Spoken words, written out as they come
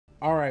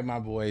All right, my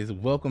boys,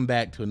 welcome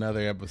back to another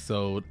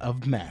episode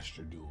of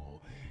Master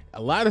Duel.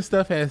 A lot of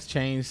stuff has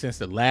changed since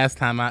the last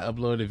time I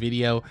uploaded a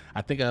video.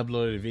 I think I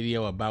uploaded a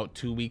video about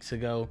 2 weeks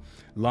ago.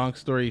 Long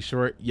story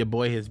short, your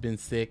boy has been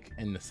sick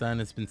and the son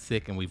has been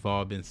sick and we've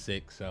all been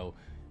sick. So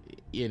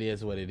it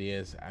is what it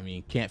is. I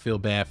mean, can't feel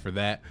bad for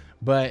that.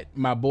 But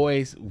my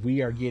boys,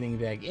 we are getting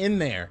back in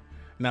there.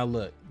 Now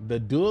look, the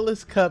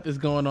Duelist Cup is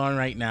going on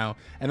right now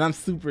and I'm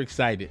super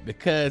excited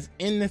because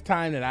in this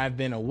time that I've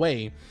been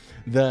away,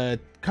 the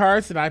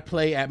cards that I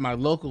play at my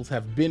locals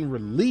have been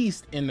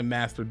released in the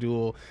Master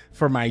Duel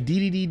for my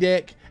DDD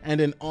deck, and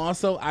then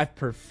also I've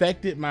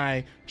perfected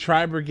my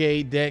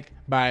tri-brigade deck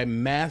by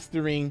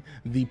mastering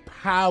the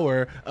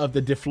power of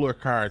the Defleur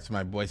cards,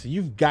 my boy. So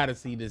you've got to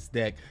see this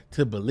deck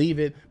to believe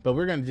it, but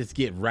we're gonna just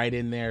get right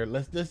in there.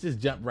 Let's just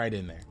jump right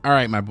in there. All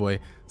right, my boy.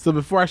 So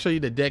before I show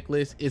you the deck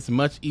list, it's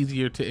much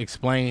easier to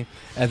explain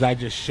as I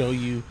just show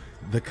you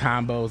the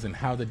combos and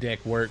how the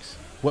deck works,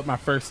 what my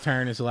first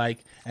turn is like,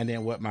 and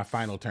then what my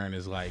final turn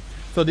is like.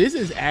 So this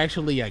is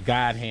actually a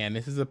god hand.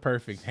 This is a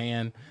perfect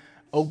hand.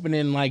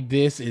 Opening like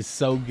this is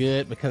so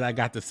good because I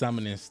got the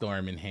Summoning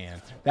Storm in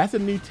hand. That's a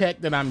new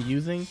tech that I'm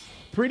using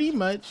pretty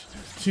much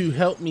to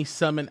help me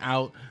summon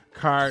out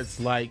cards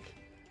like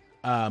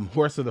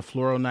Horse of the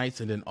Floral Knights,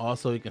 and then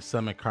also you can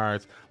summon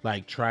cards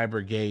like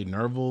Tri-Brigade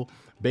Nerval.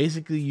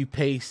 Basically, you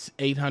pay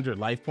 800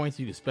 life points.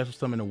 You can special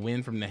summon a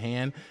win from the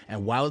hand,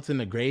 and while it's in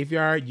the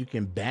graveyard, you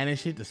can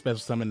banish it to special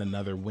summon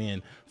another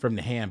win from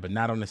the hand, but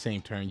not on the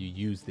same turn you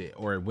used it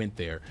or it went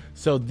there.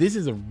 So this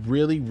is a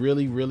really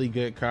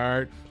good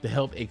card to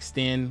help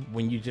extend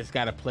when you just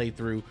got to play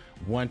through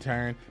one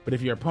turn. But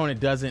if your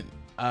opponent doesn't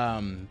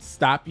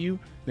stop you,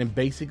 then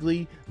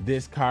basically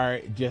this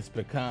card just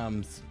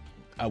becomes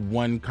a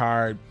one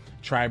card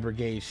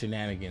tri-brigade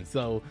shenanigans.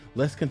 So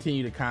let's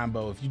continue the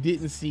combo. If you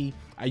didn't see,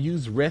 I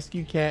used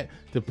Rescue Cat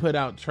to put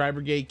out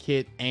tri-brigade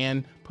kit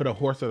and put a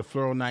Horse of the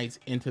Floral Knights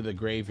into the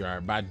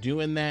graveyard. By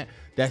doing that,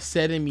 that's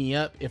setting me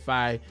up if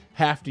I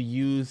have to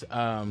use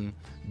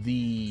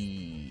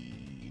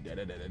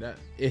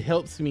it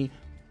helps me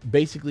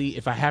basically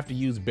if I have to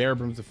use Bear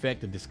Broom's effect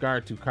to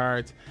discard 2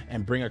 cards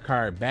and bring a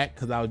card back,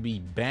 because I would be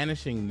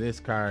banishing this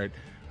card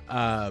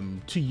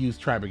to use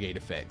tri-brigade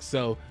effects.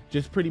 So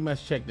just pretty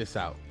much check this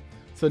out.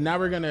 So now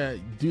we're gonna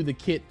do the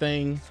kit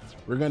thing.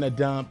 We're gonna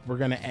dump, we're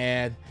gonna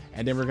add,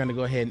 and then we're gonna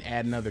go ahead and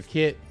add another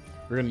kit.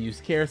 We're gonna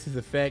use Karis's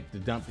effect to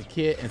dump the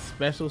kit and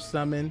special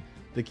summon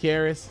the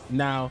Karis.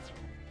 Now,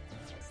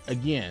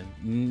 again,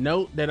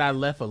 note that I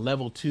left a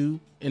level 2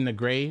 in the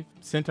grave.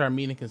 Centaur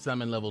Meeting can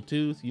summon level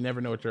 2s. You never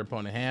know what your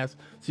opponent has.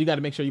 So you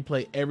gotta make sure you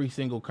play every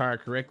single card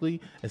correctly,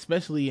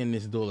 especially in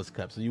this Duelist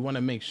Cup. So you wanna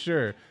make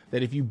sure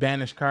that if you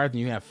banish cards and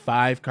you have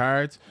 5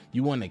 cards,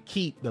 you wanna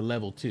keep the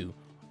level 2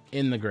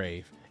 in the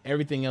grave.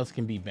 Everything else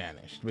can be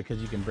banished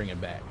because you can bring it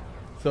back.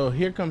 So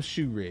here comes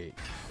Shoe Rig.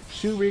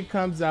 Shoe Rig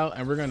comes out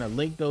and we're gonna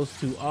link those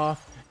 2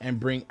 off and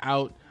bring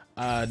out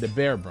the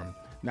Bear Broom.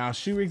 Now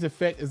Shoe Rig's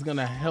effect is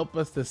gonna help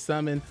us to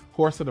summon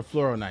Horse of the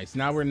Floral Knights.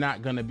 Now we're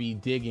not gonna be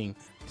digging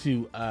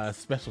to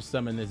special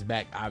summon this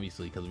back,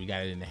 obviously, because we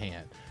got it in the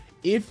hand.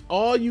 If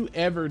all you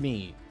ever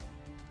need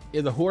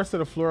is a Horse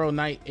of the Floral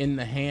Knight in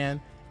the hand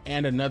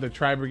and another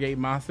Tri-Brigade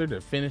monster to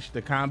finish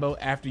the combo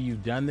after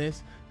you've done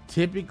this,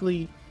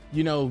 typically,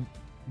 you know,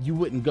 you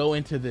wouldn't go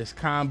into this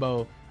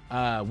combo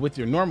with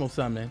your normal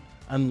summon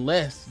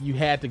unless you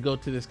had to go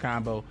to this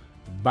combo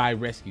by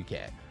Rescue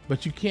Cat.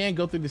 But you can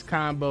go through this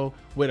combo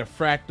with a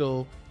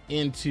Fractal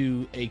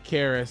into a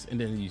Karis, and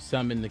then you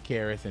summon the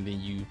Karis, and then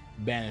you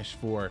banish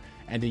 4,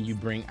 and then you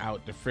bring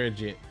out the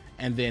Frigid,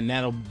 and then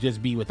that'll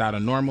just be without a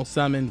normal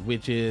summon,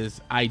 which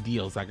is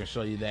ideal. So I can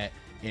show you that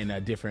in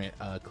a different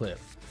clip.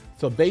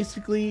 So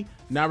basically,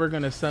 now we're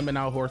gonna summon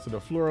out Horse of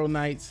the Floral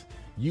Knights,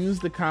 use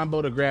the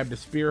combo to grab the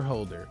Spear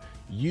Holder,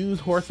 use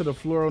Horse of the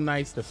Floral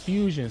Knights to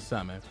fusion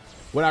summon.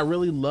 What I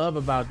really love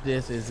about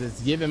this is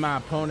it's giving my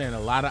opponent a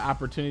lot of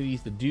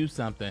opportunities to do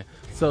something,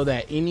 so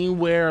that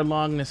anywhere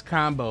along this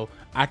combo,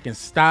 I can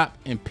stop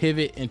and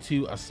pivot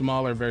into a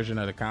smaller version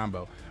of the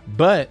combo.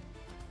 But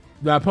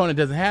my opponent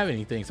doesn't have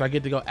anything, so I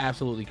get to go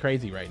absolutely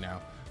crazy right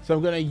now. So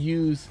I'm gonna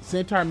use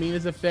Centaur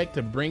Mina's effect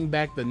to bring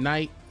back the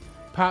Knight,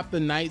 pop the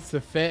Knight's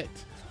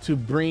effect to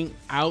bring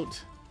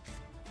out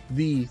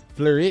the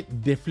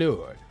Fleurit de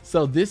Fleur.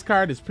 So this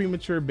card is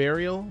Premature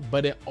Burial,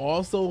 but it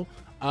also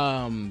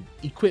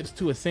equips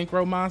to a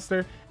synchro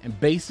monster, and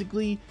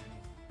basically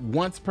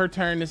once per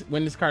turn,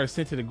 when this card is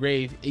sent to the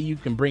grave, you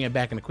can bring it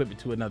back and equip it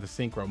to another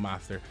synchro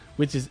monster,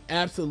 which is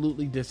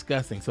absolutely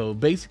disgusting. So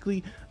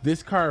basically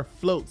this card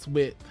floats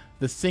with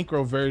the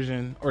synchro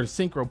version or the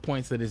synchro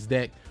points of this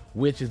deck,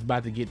 which is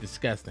about to get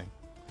disgusting.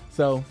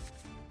 So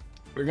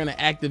we're gonna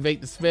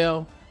activate the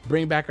spell,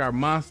 bring back our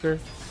monster,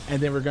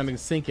 and then we're gonna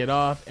sync it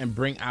off and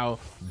bring out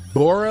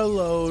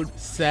Borreload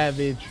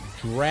Savage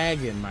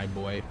Dragon, my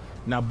boy.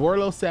 Now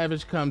Borreload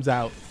Savage comes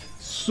out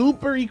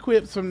super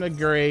equipped from the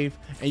grave,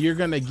 and you're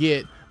gonna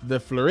get the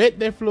Fleurit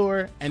de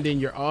Fleur, and then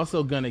you're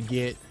also gonna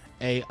get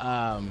a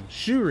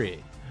Shoe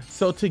Rig.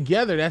 So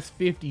together that's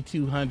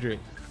 5,200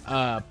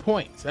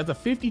 points. That's a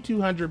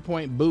 5,200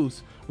 point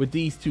boost with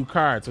these two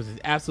cards, which is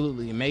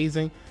absolutely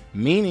amazing,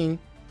 meaning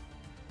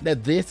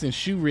that this and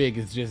Shoe Rig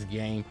is just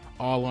game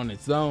all on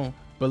its own.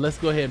 But let's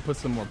go ahead and put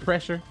some more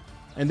pressure,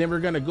 and then we're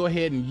gonna go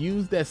ahead and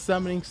use that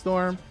Summoning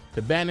Storm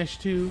to banish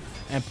 2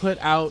 and put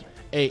out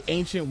a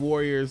Ancient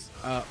Warriors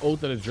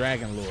Oath of the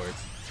Dragon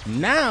Lords.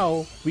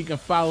 Now we can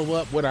follow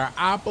up with our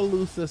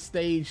Appaloosa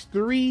Stage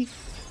 3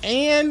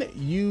 and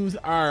use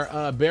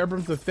our Bear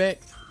Brim's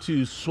effect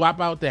to swap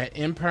out that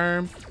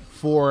Imperm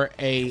for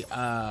the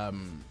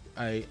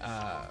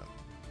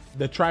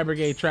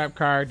Tri-Brigade trap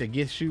card that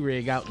gets Shoe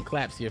Rig out and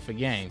claps you for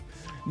game.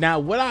 Now,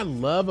 what I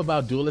love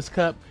about Duelist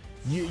Cup,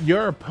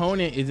 your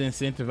opponent is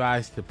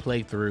incentivized to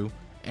play through,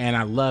 and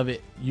I love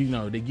it. You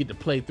know, they get to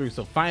play through.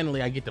 So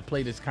finally, I get to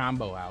play this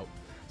combo out.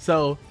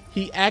 So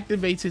he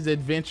activates his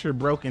Adventure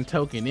Broken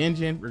Token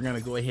Engine. We're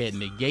gonna go ahead and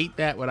negate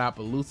that with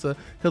Appaloosa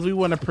because we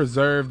want to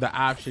preserve the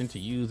option to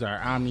use our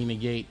Omni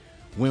Negate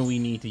when we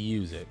need to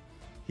use it.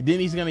 Then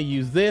he's gonna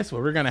use this,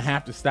 well, we're gonna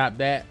have to stop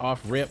that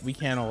off rip. We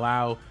can't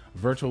allow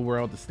Virtual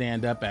World to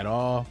stand up at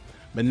all.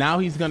 But now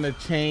he's gonna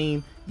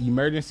chain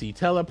Emergency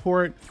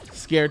Teleport.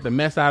 Scared the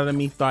mess out of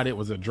me, thought it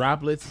was a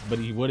Droplets, but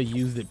he would have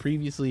used it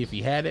previously if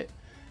he had it.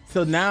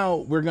 So now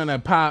we're gonna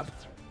pop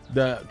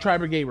the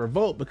Tri-Brigade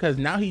Revolt because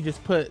now he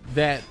just put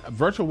that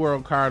Virtual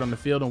World card on the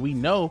field and we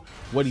know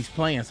what he's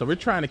playing. So we're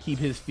trying to keep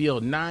his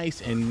field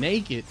nice and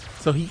naked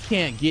so he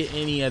can't get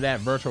any of that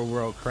Virtual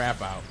World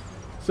crap out.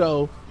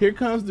 So here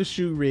comes the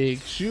Shoe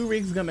Rig. Shoe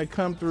Rig's gonna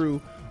come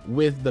through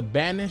with the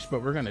banish,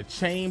 but we're gonna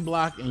chain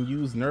block and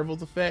use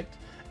Nerval's effect.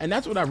 And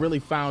that's what I really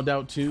found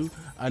out too.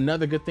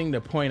 Another good thing to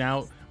point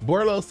out,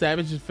 Borlo's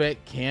Savage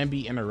effect can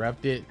be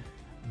interrupted,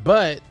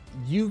 but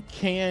you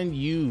can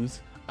use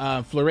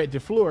Florette de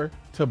Fleur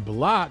to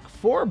block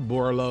for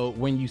Borlo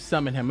when you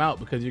summon him out,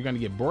 because you're going to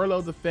get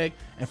Borlo's effect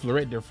and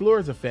Florette de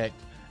Fleur's effect,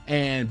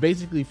 and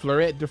basically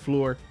Florette de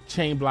Fleur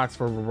chain blocks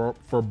for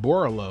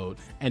Borlo,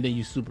 and then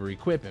you super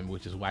equip him,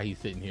 which is why he's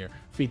sitting here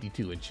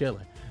 52 and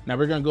chilling. Now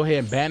we're going to go ahead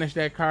and banish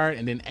that card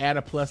and then add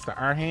a plus to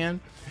our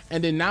hand,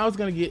 and then now it's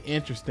going to get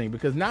interesting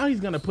because now he's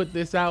going to put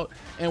this out,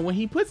 and when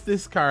he puts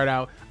this card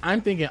out, I'm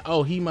thinking,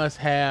 oh, he must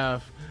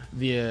have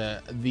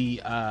the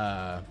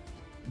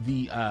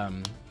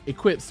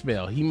equip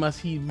spell. He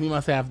must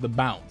have the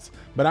bounce,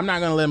 but I'm not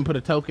gonna let him put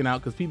a token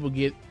out because people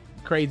get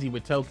crazy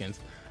with tokens.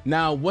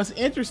 Now, what's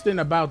interesting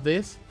about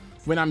this,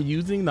 when I'm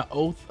using the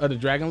Oath of the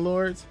Dragon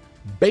Lords,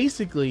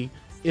 basically,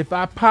 if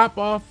I pop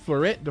off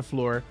Florette de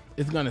Fleur,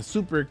 it's gonna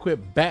super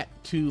equip back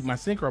to my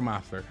Synchro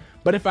Monster.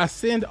 But if I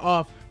send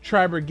off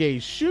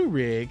Tri-Brigade Shoe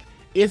Rig,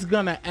 it's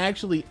gonna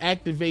actually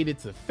activate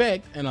its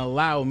effect and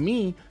allow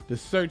me to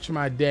search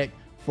my deck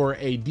for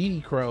a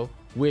DD Crow,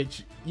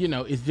 which, you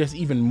know, is just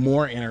even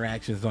more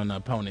interactions on the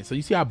opponent. So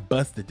you see how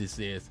busted this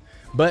is,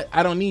 but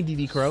I don't need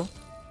DD Crow.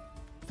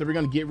 So we're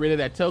gonna get rid of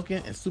that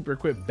token and super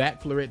equip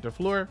back Florette de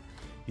Fleur.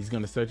 He's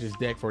gonna search his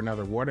deck for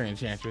another Water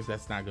Enchantress.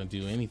 That's not gonna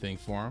do anything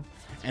for him.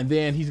 And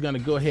then he's gonna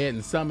go ahead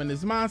and summon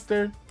his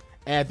monster,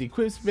 add the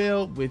equip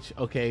spell, which,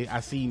 okay, I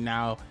see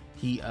now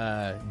he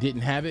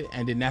didn't have it,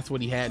 and then that's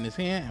what he had in his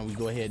hand, and we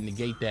go ahead and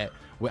negate that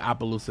with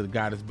Appaloosa the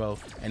Goddess Bow,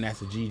 and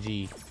that's a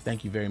GG.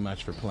 Thank you very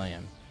much for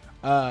playing.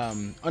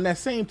 On that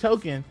same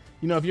token,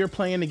 you know, if you're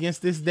playing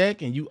against this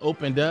deck and you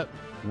opened up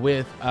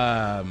with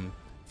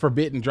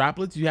Forbidden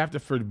Droplets, you have to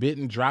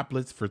Forbidden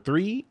Droplets for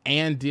 3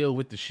 and deal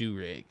with the Shoe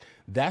Rig.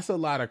 That's a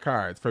lot of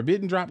cards.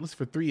 Forbidden Droplets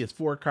for 3 is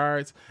 4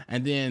 cards,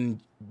 and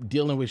then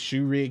dealing with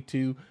Shoe Rig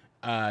too.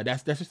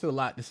 That's just a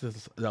lot. This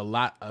is a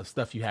lot of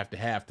stuff you have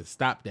to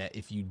stop that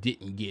if you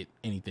didn't get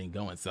anything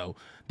going. So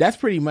that's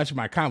pretty much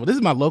my combo. This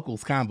is my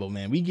locals combo,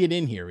 man. We get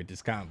in here with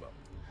this combo.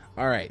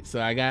 All right, so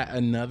I got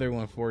another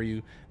one for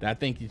you that I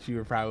think that you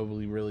would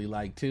probably really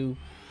like too,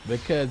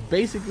 because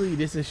basically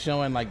this is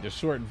showing like the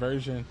short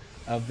version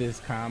of this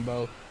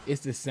combo.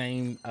 It's the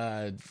same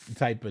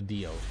type of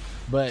deal,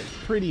 but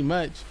pretty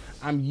much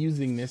I'm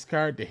using this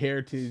card, the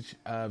Heritage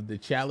of the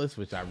Chalice,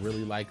 which I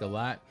really like a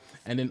lot.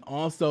 And then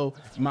also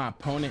my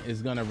opponent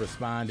is gonna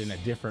respond in a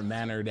different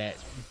manner that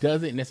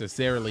doesn't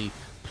necessarily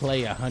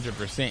play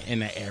 100%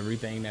 into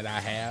everything that I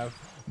have,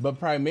 but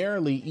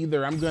primarily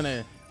either I'm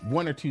gonna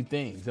one or two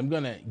things. I'm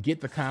gonna get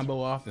the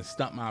combo off and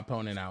stump my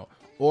opponent out,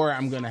 or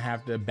I'm gonna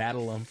have to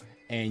battle them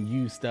and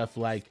use stuff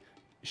like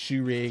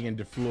Shoe Rig and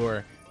de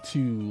Fleur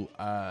to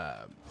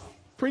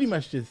pretty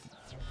much just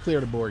clear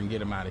the board and get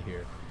them out of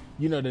here.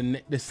 You know,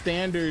 the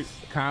standard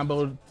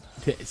combo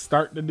to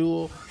start the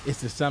duel is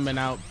to summon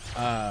out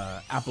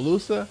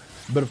Appaloosa,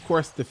 but of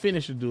course to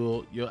finish the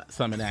duel you'll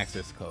summon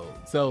Access Code.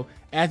 So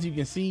as you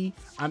can see,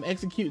 I'm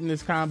executing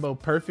this combo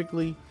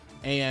perfectly,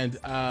 And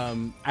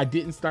I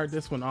didn't start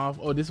this one off.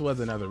 Oh, this was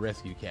another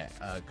rescue cat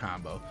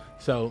combo.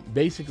 So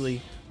basically,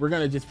 we're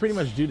gonna just pretty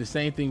much do the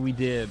same thing we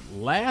did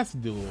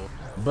last duel,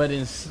 but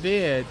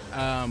instead,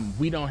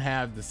 we don't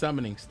have the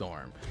summoning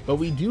storm, but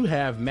we do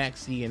have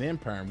Maxi and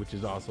Imperm, which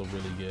is also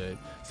really good.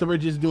 So we're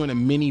just doing a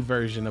mini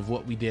version of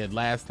what we did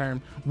last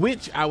turn,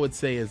 which I would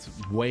say is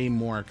way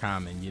more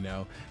common. You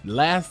know,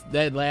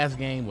 that last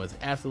game was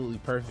absolutely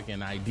perfect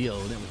and ideal,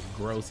 and it was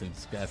gross and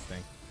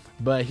disgusting.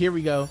 But here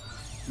we go.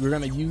 We're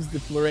gonna use the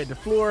Florette de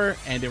Fleur,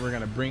 and then we're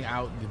gonna bring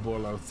out the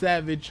Borlo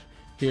Savage.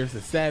 Here's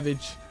the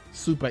Savage,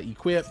 super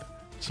equip,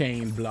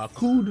 chain block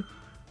coude.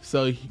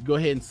 So go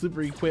ahead and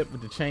super equip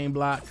with the chain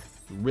block,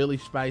 really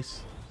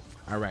spice.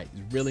 All right,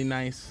 really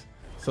nice.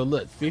 So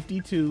look,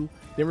 52,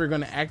 then we're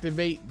gonna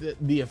activate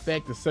the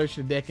effect to search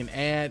the deck and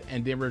add,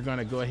 and then we're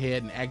gonna go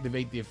ahead and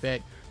activate the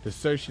effect to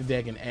search the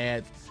deck and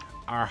add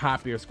our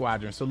Hopier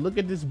Squadron. So look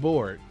at this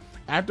board.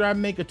 After I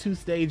make a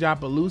 2-stage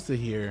Appaloosa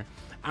here,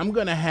 I'm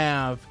gonna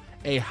have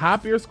a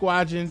Hopier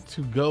Squadron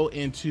to go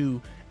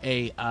into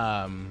a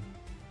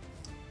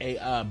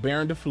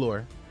Baron de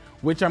Fleur,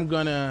 which I'm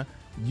gonna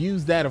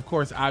use that, of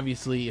course,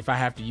 obviously, if I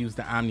have to use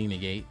the Omni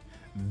Negate.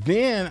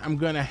 Then I'm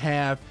gonna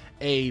have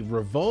a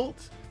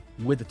Revolt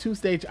with a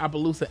 2-stage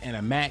Appaloosa and a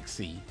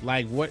Maxi.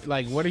 Like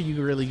what are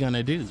you really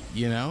gonna do?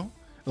 You know,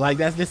 like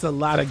that's just a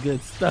lot of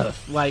good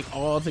stuff, like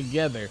all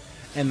together,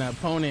 and the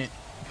opponent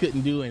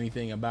couldn't do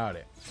anything about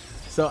it.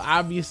 So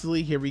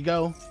obviously, here we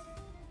go.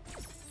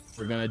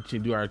 We're gonna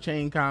do our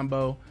chain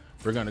combo.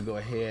 We're gonna go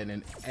ahead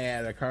and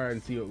add a card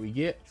and see what we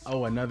get.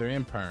 Oh, another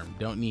Imperm,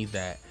 don't need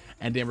that.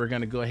 And then we're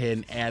gonna go ahead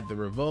and add the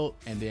Revolt,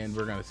 and then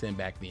we're gonna send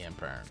back the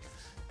Imperm.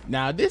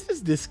 Now this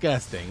is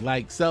disgusting.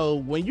 Like, so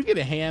when you get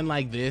a hand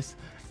like this,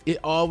 it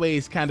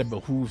always kind of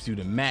behooves you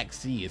to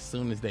Maxi as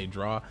soon as they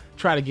draw.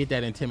 Try to get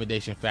that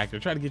intimidation factor.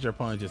 Try to get your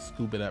opponent just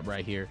scoop it up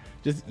right here.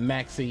 Just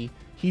Maxi.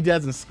 He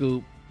doesn't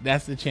scoop.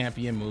 That's the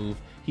champion move.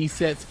 He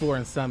sets 4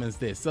 and summons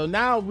this. So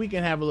now we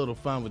can have a little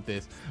fun with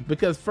this,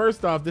 because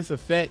first off, this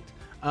effect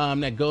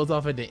that goes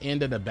off at the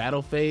end of the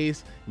battle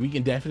phase, we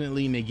can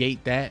definitely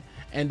negate that.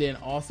 And then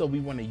also we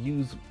want to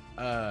use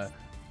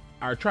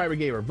our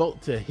tri-brigade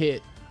Revolt to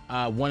hit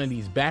one of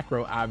these back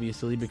row,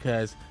 obviously,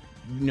 because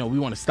you know we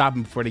want to stop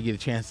them before they get a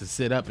chance to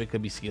sit up. It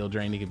could be skill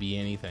drain, it could be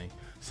anything.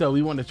 So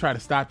we want to try to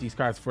stop these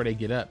cards before they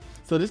get up.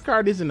 So this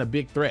card isn't a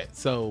big threat,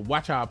 so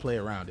watch how I play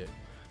around it.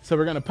 So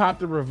we're gonna pop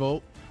the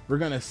Revolt. We're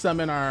gonna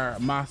summon our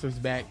monsters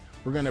back.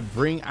 We're gonna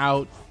bring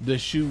out the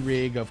Shoe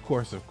Rig, of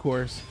course,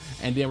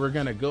 and then we're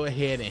gonna go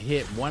ahead and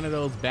hit one of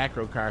those back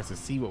row cards to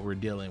see what we're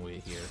dealing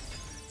with here.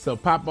 So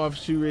pop off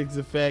Shoe Rig's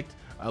effect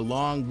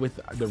along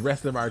with the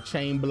rest of our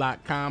chain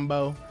block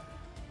combo.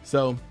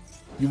 So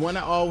you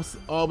wanna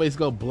always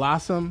go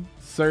Blossom,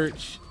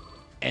 Search,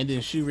 and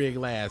then Shoe Rig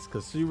last,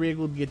 because Shoe Rig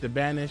will get the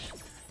banish.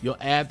 You'll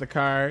add the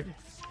card,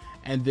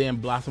 and then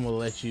Blossom will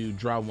let you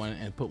draw one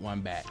and put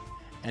one back.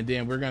 And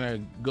then we're gonna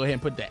go ahead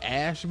and put the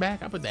Ash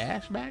back. I put the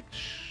Ash back.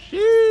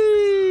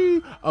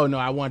 Sheesh. Oh no,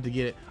 I wanted to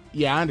get it.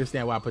 Yeah, I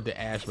understand why I put the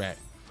Ash back.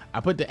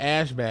 I put the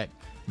Ash back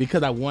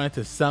because I wanted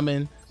to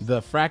summon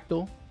the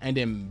Fractal and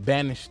then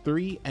banish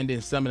 3 and then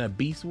summon a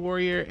Beast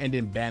Warrior and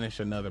then banish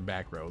another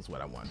back row is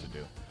what I wanted to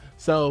do.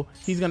 So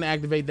he's gonna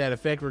activate that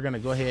effect. We're gonna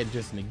go ahead and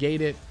just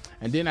negate it.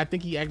 And then I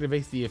think he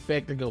activates the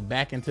effect to go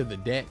back into the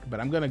deck,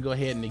 but I'm gonna go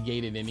ahead and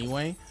negate it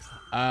anyway.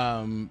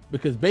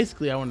 Because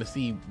basically I want to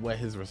see what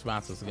his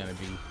response is going to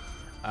be,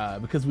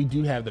 because we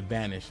do have the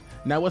banish.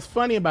 Now what's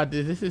funny about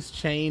this is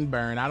chain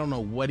burn. I don't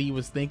know what he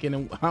was thinking,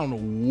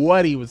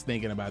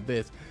 about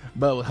this,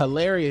 but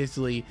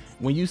hilariously,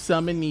 when you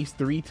summon these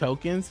 3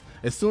 tokens,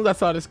 as soon as I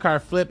saw this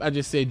card flip, I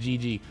just said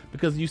GG,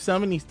 because you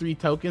summon these 3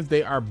 tokens,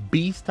 they are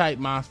beast type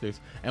monsters,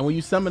 and when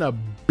you summon a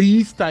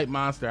beast type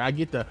monster, I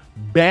get to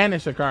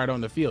banish a card on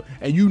the field,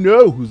 and you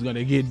know who's going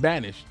to get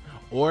banished,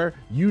 or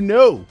you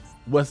know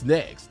what's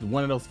next,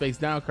 one of those face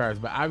down cards.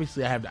 But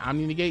obviously I have the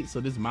Omni Negate,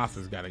 so this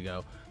monster's got to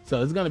go.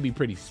 So it's going to be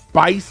pretty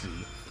spicy.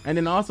 And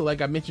then also,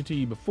 like I mentioned to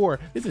you before,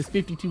 this is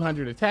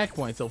 5,200 attack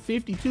points. So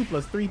 52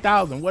 plus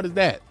 3,000, what is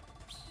that?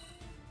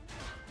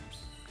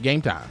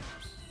 Game time.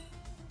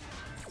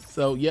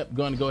 So yep,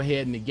 going to go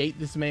ahead and negate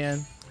this man.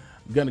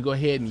 I'm going to go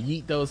ahead and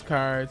yeet those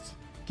cards,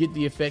 get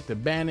the effect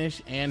of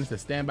banish, and it's a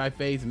standby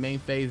phase, main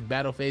phase,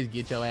 battle phase.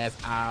 Get your ass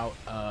out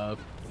of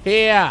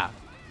here.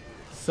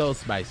 So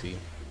spicy.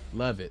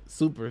 Love it.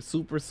 Super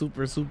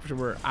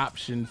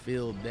option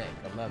filled deck.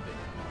 I love it.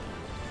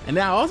 And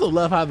then I also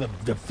love how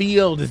the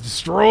field is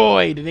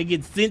destroyed and they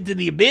get sent to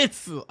the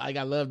abyss. Like,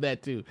 I love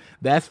that too.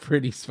 That's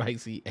pretty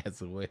spicy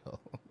as well.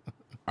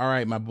 All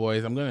right, my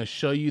boys, I'm going to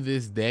show you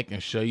this deck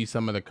and show you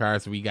some of the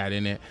cards we got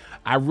in it.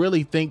 I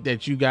really think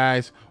that you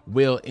guys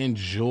will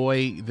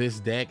enjoy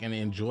this deck and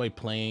enjoy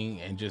playing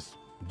and just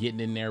getting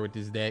in there with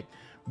this deck.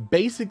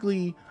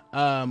 Basically,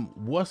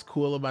 what's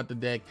cool about the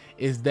deck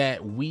is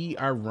that we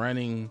are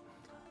running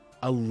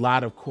a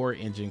lot of core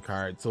engine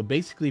cards. So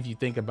basically, if you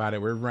think about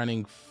it, we're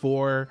running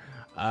 4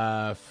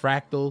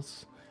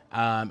 fractals,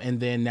 And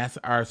then that's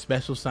our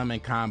special summon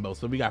combo.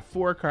 So we got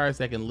 4 cards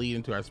that can lead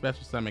into our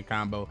special summon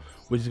combo,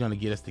 which is going to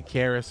get us to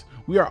Karis.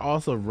 We are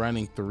also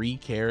running 3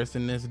 Karis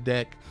in this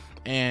deck,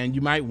 and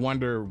you might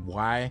wonder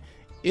why.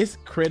 It's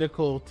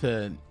critical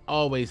to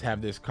always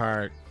have this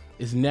card.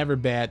 It's never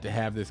bad to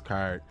have this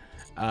card.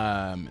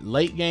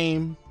 Late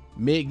game,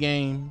 mid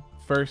game,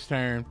 first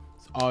turn,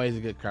 it's always a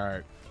good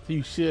card. So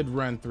you should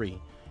run 3.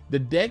 The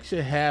deck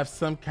should have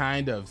some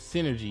kind of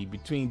synergy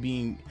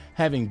between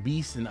having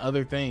beasts and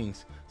other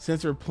things.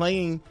 Since we're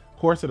playing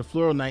Horse of the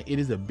Floral Knight, it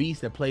is a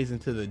beast that plays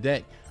into the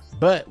deck.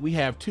 But we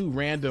have 2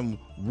 random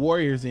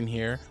warriors in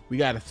here. We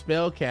got a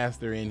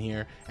spellcaster in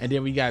here, and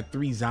then we got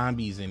 3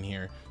 zombies in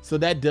here. So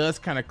that does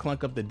kind of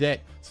clunk up the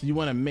deck. So you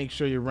want to make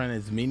sure you run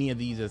as many of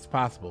these as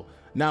possible.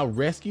 Now,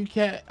 Rescue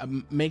Cat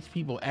makes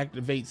people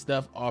activate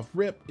stuff off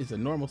rip. It's a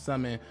normal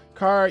summon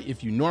card.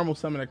 If you normal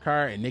summon a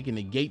card and they can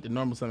negate the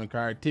normal summon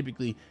card,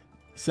 typically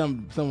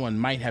someone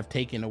might have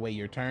taken away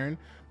your turn.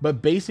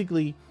 But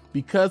basically,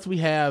 because we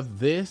have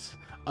this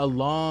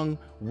along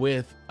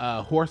with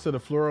Horse of the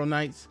Floral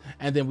Knights,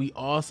 and then we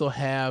also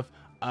have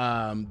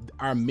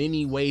our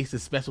many ways to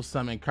special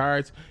summon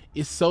cards,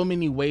 it's so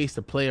many ways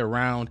to play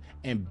around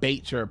and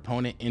bait your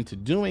opponent into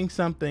doing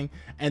something.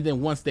 And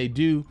then once they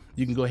do,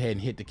 you can go ahead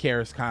and hit the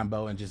Karis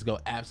combo and just go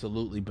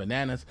absolutely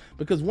bananas,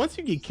 because once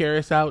you get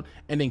Karis out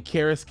and then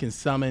Karis can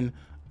summon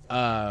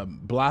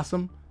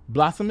Blossom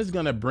is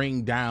going to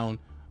bring down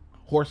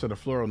Horse of the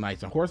Floral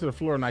Knights, and Horse of the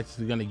Floral Knights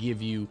is going to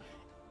give you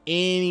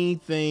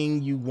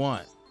anything you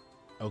want.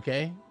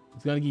 Okay,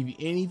 it's going to give you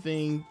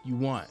anything you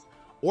want,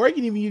 or it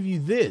can even give you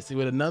this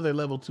with another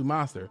level 2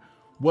 monster.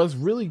 What's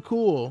really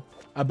cool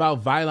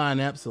about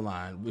Vylon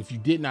Epsilon, if you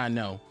did not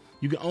know,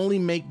 you can only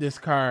make this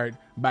card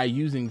by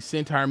using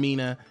Centaur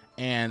Mina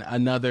and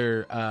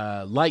another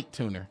light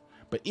tuner.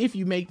 But if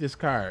you make this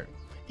card,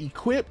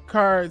 equipped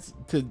cards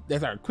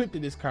that are equipped to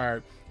this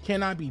card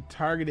cannot be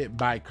targeted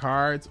by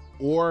cards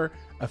or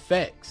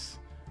effects.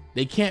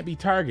 They can't be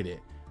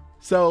targeted.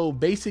 So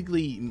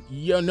basically,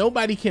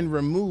 nobody can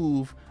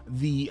remove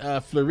the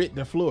Fleurit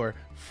de Fleur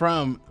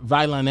from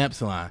Vylon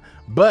Epsilon.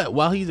 But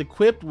while he's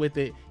equipped with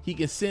it, he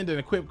can send an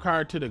equipped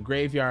card to the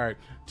graveyard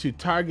to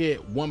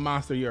target one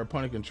monster your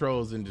opponent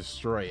controls and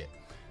destroy it.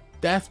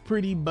 That's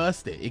pretty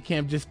busted. It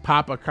can't just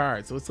pop a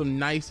card. So it's some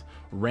nice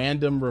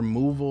random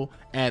removal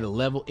at a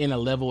level in a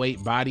level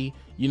 8 body.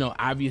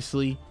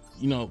 Obviously,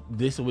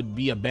 this would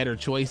be a better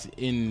choice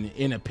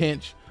in a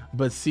pinch.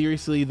 But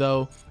seriously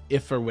though,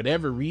 if for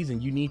whatever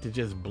reason you need to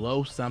just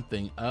blow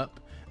something up,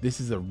 this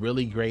is a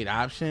really great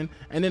option.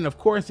 And then of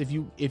course, if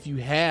you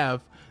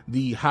have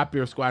the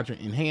Hopper Squadron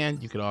in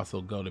hand, you could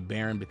also go to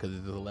Baron because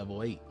it's a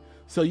level 8.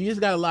 So you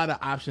just got a lot of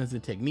options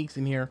and techniques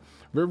in here.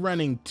 We're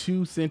running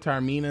 2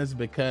 Centaur Minas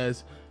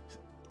because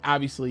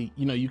obviously,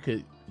 you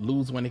could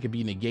lose one, it could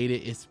be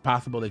negated. It's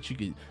possible that you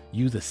could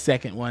use a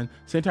second one.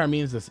 Centaur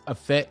Mina's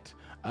effect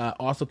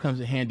also comes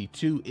in handy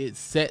too. It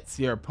sets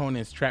your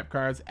opponent's trap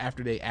cards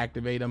after they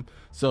activate them.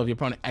 So if your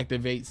opponent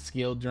activates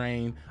skill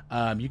drain,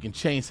 you can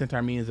change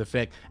Centaur Mina's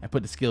effect and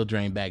put the skill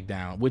drain back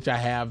down, which I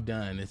have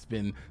done. It's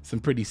been some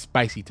pretty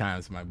spicy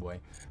times, my boy.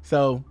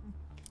 So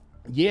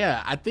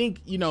yeah, I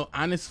think,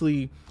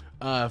 honestly,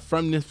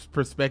 from this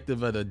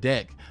perspective of the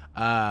deck,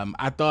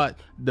 I thought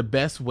the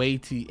best way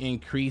to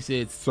increase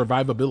its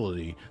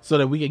survivability so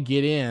that we could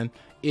get in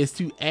is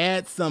to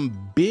add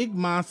some big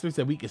monsters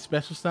that we could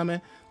special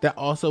summon that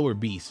also were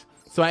beasts.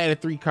 So I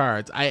added 3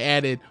 cards. I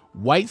added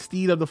White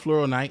Steed of the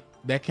Floral Knight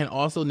that can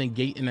also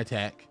negate an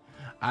attack.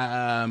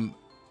 I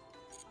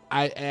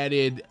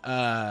added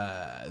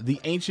the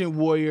Ancient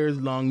Warriors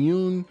Long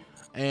Yun,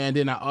 and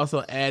then I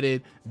also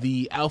added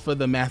the Alpha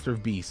the Master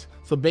of Beasts.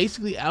 So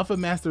basically, Alpha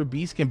Master of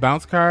Beasts can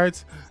bounce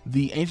cards,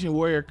 the Ancient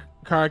Warrior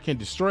card can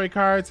destroy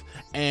cards,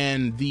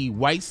 and the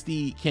White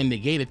Steed can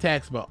negate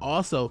attacks, but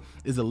also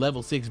is a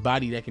level 6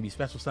 body that can be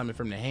special summoned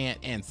from the hand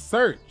and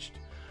searched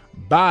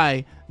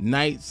by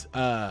Knights,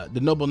 the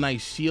Noble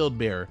Knight Shield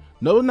Bearer.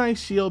 Noble Knight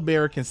Shield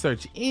Bearer can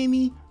search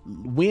any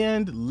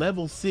wind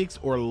level 6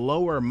 or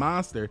lower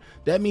monster.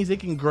 That means it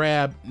can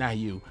grab, not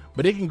you,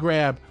 but it can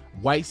grab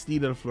White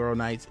Steed of the Floral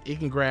Knights, it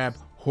can grab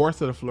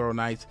Horse of the Floral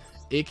Knights,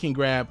 it can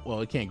grab,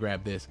 well, it can't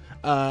grab this.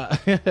 Well,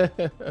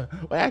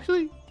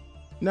 actually,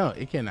 no,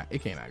 it cannot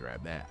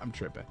grab that. I'm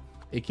tripping.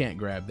 It can't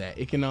grab that.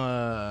 It can,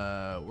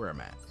 where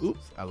am I?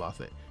 Oops, I lost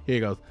it. Here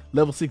it goes.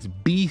 Level 6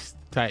 beast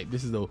type.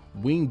 This is the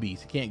wing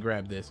beast. It can't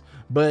grab this,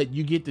 but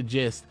you get the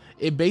gist.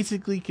 It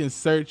basically can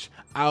search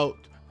out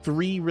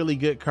 3 really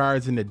good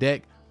cards in the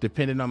deck.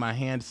 Depending on my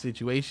hand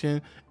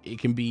situation, it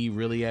can be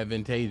really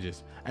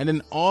advantageous. And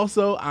then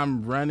also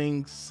I'm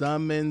running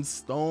Summon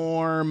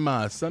Storm.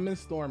 Summon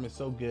Storm is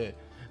so good.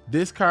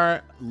 This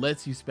card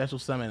lets you special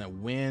summon a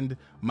wind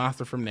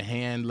monster from the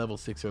hand, level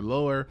 6 or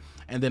lower.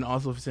 And then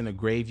also if it's in a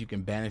grave, you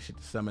can banish it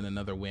to summon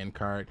another wind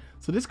card.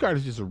 So this card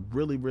is just a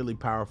really, really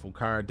powerful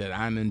card that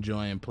I'm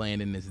enjoying playing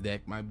in this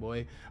deck, my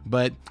boy.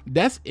 But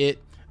that's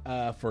it.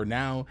 for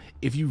now.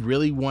 If you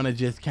really want to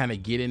just kind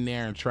of get in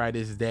there and try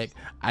this deck,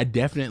 I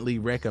definitely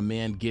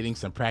recommend getting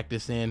some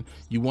practice in.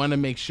 You want to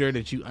make sure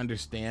that you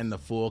understand the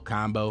full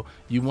combo.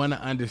 You want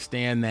to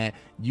understand that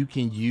you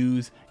can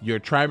use your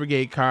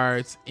tri-brigade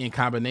cards in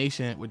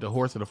combination with the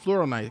Horse of the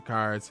Floral Knight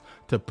cards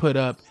to put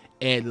up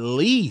at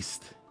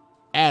least,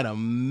 at a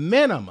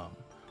minimum,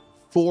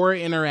 4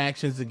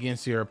 interactions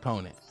against your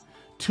opponent.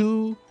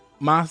 2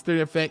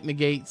 monster effect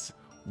negates,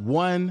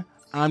 1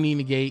 omni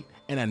negate,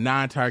 and a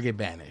non-target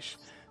banish.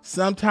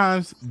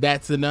 Sometimes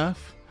that's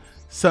enough,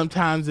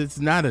 sometimes it's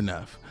not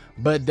enough,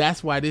 but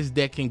that's why this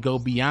deck can go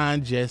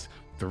beyond just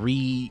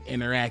 3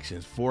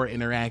 interactions, 4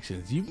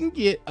 interactions. You can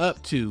get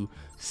up to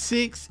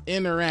 6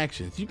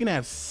 interactions. You can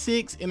have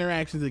 6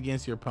 interactions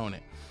against your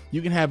opponent.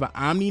 You can have an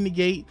omni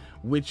negate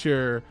with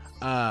your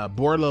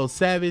Borlo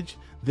Savage.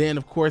 Then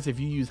of course, if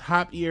you use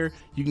Hop Ear,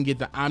 you can get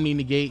the omni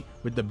negate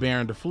with the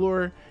Baron de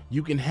Fleur.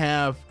 You can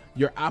have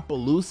your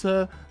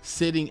Appaloosa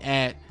sitting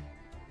at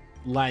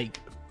like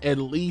at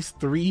least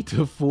 3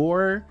 to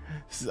 4,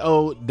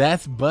 so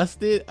that's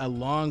busted,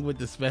 along with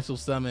the special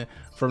summon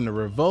from the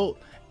Revolt.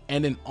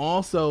 And then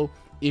also,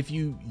 if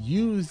you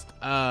used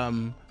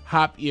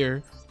Hop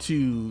Ear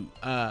to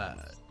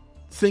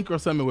synchro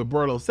summon with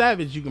Borlo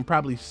Savage, you can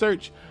probably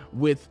search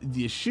with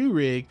the Shoe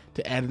Rig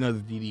to add another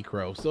DD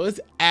Crow. So it's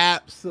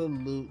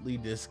absolutely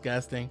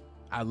disgusting.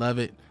 I love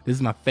it. This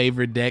is my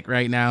favorite deck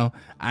right now.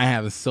 I'm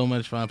having so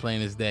much fun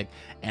playing this deck,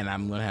 and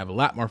I'm gonna have a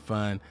lot more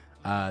fun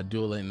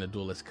dueling the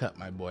Duelist Cup,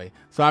 my boy.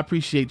 So I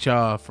appreciate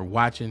y'all for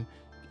watching.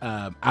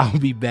 I'll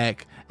be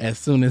back as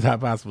soon as I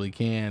possibly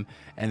can,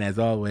 and as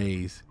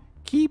always,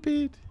 keep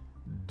it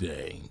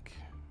dank.